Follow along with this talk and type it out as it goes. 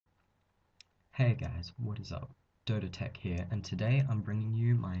Hey guys, what is up? Dodatech here, and today I'm bringing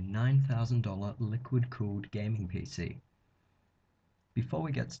you my $9,000 liquid-cooled gaming PC. Before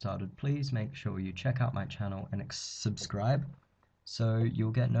we get started, please make sure you check out my channel and subscribe so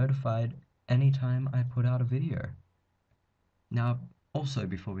you'll get notified anytime I put out a video. Now, also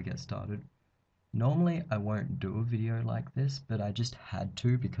before we get started, normally I won't do a video like this, but I just had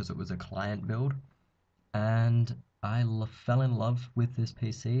to because it was a client build, and I fell in love with this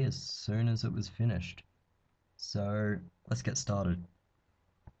PC as soon as it was finished. So let's get started.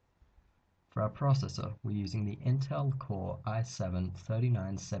 For our processor, we're using the Intel Core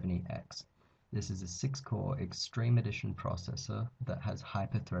i7-3970X. This is a 6-core Extreme Edition processor that has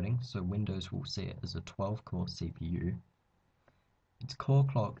hyper-threading, so Windows will see it as a 12-core CPU. Its core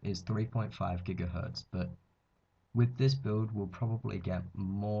clock is 3.5 GHz, but with this build we'll probably get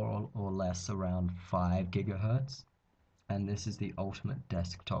more or less around 5 GHz. And this is the ultimate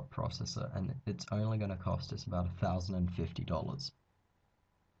desktop processor, and it's only going to cost us about $1,050.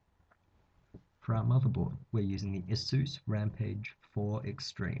 For our motherboard, we're using the Asus Rampage 4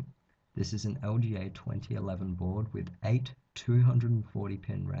 Extreme. This is an LGA 2011 board with 8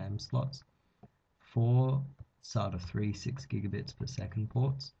 240-pin RAM slots, 4 SATA 3 6 gigabits per second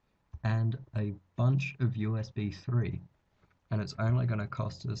ports, and a bunch of USB 3, and it's only going to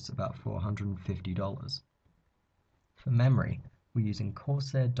cost us about $450. For memory, we're using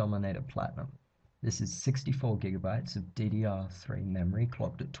Corsair Dominator Platinum. This is 64 gigabytes of DDR3 memory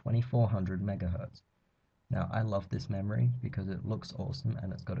clocked at 2400 MHz. Now, I love this memory because it looks awesome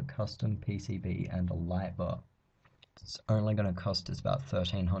and it's got a custom PCB and a light bar. It's only going to cost us about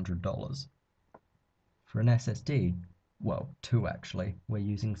 $1,300. For an SSD, well, two actually, we're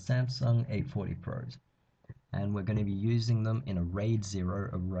using Samsung 840 Pros. And we're going to be using them in a RAID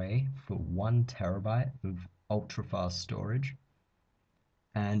 0 array for 1 terabyte of ultra-fast storage.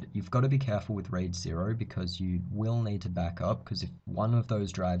 And you've got to be careful with RAID 0 because you will need to back up, because if one of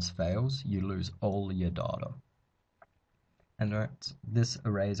those drives fails, you lose all your data. And this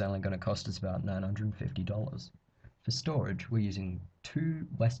array is only going to cost us about $950. For storage, we're using 2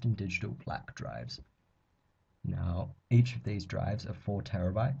 Western Digital flash drives. Now, each of these drives are 4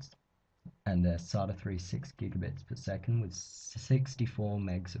 terabytes, and they're SATA 3 6 gigabits per second with 64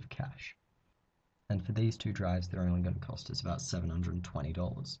 megs of cache. And for these 2 drives, they're only going to cost us about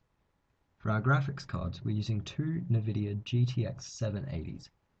 $720. For our graphics cards, we're using 2 NVIDIA GTX 780s.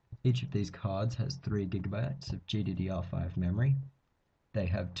 Each of these cards has 3 gigabytes of GDDR5 memory. They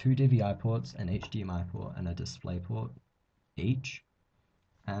have 2 DVI ports, an HDMI port, and a DisplayPort each.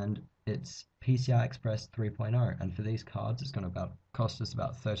 And it's PCI Express 3.0, and for these cards, it's going to cost us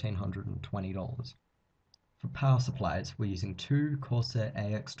about $1,320. For power supplies, we're using 2 Corsair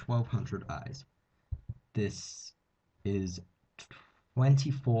AX1200Is. This is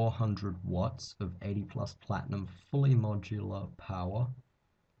 2400 watts of 80 plus platinum fully modular power.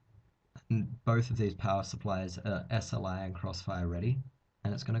 And both of these power supplies are SLI and Crossfire ready,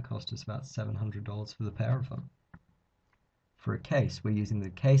 and it's going to cost us about $700 for the pair of them. For a case, we're using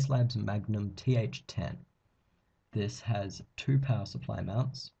the Case Labs Magnum TH10. This has 2 power supply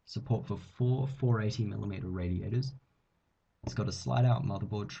mounts, support for 4 480mm radiators. It's got a slide-out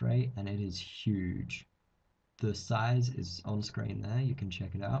motherboard tray, and it is huge. The size is on screen there, you can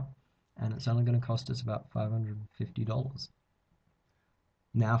check it out, and it's only going to cost us about $550.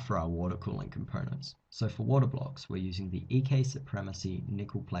 Now for our water cooling components. So for water blocks, we're using the EK Supremacy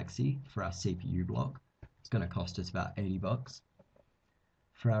Nickel Plexi for our CPU block. It's going to cost us about $80.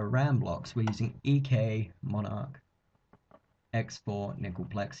 For our RAM blocks, we're using EK Monarch X4 Nickel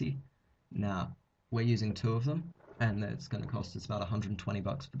Plexi. Now, we're using 2 of them, and it's going to cost us about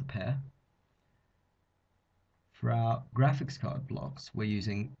 $120 for the pair. For our graphics card blocks, we're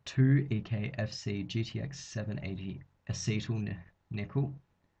using 2 EKFC GTX 780 Acetal Nickel,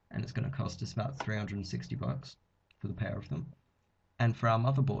 and it's going to cost us about $360 for the pair of them. And for our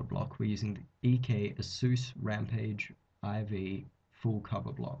motherboard block, we're using the EK Asus Rampage IV full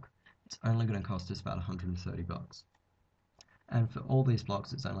cover block. It's only going to cost us about $130. And for all these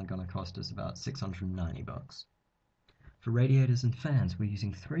blocks, it's only going to cost us about $690. For radiators and fans, we're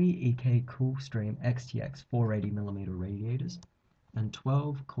using 3 EK Coolstream XTX 480mm radiators and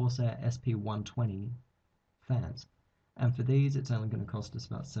 12 Corsair SP120 fans. And for these, it's only going to cost us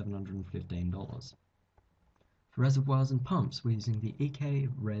about $715. For reservoirs and pumps, we're using the EK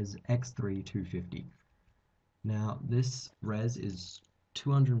Res X3 250. Now, this res is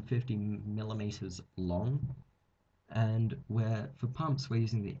 250mm long, and for pumps, we're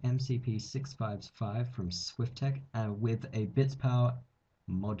using the MCP655 from Swiftech with a Bits Power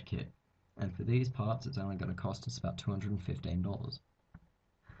mod kit. And for these parts, it's only going to cost us about $215.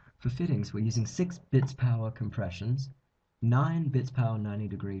 For fittings, we're using 6 bits power compressions, 9 bits power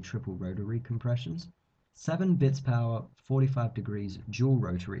 90-degree triple rotary compressions, 7 bits power 45 degrees dual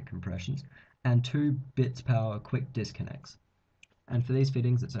rotary compressions, and 2 bits power quick disconnects. And for these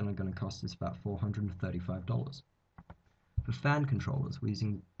fittings, it's only going to cost us about $435. For fan controllers, we're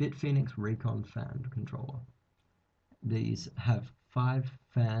using Bitphoenix Recon fan controller. These have 5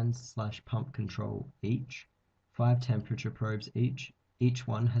 fans/pump control each, 5 temperature probes each. Each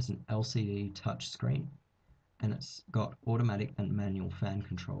one has an LCD touch screen, and it's got automatic and manual fan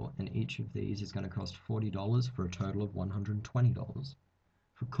control, and each of these is going to cost $40 for a total of $120.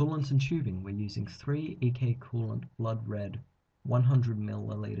 For coolant and tubing, we're using 3 EK Coolant Blood Red 100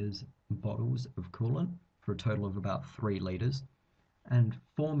 milliliters bottles of coolant for a total of about 3 liters, and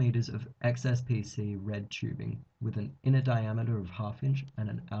 4 meters of XSPC red tubing with an inner diameter of 1/2 inch and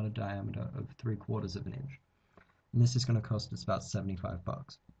an outer diameter of 3/4 of an inch. And this is going to cost us about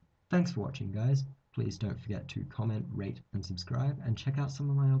 $75. Thanks for watching, guys. Please don't forget to comment, rate, and subscribe, and check out some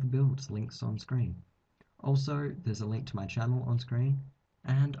of my other builds, links on screen. Also, there's a link to my channel on screen,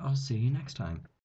 and I'll see you next time.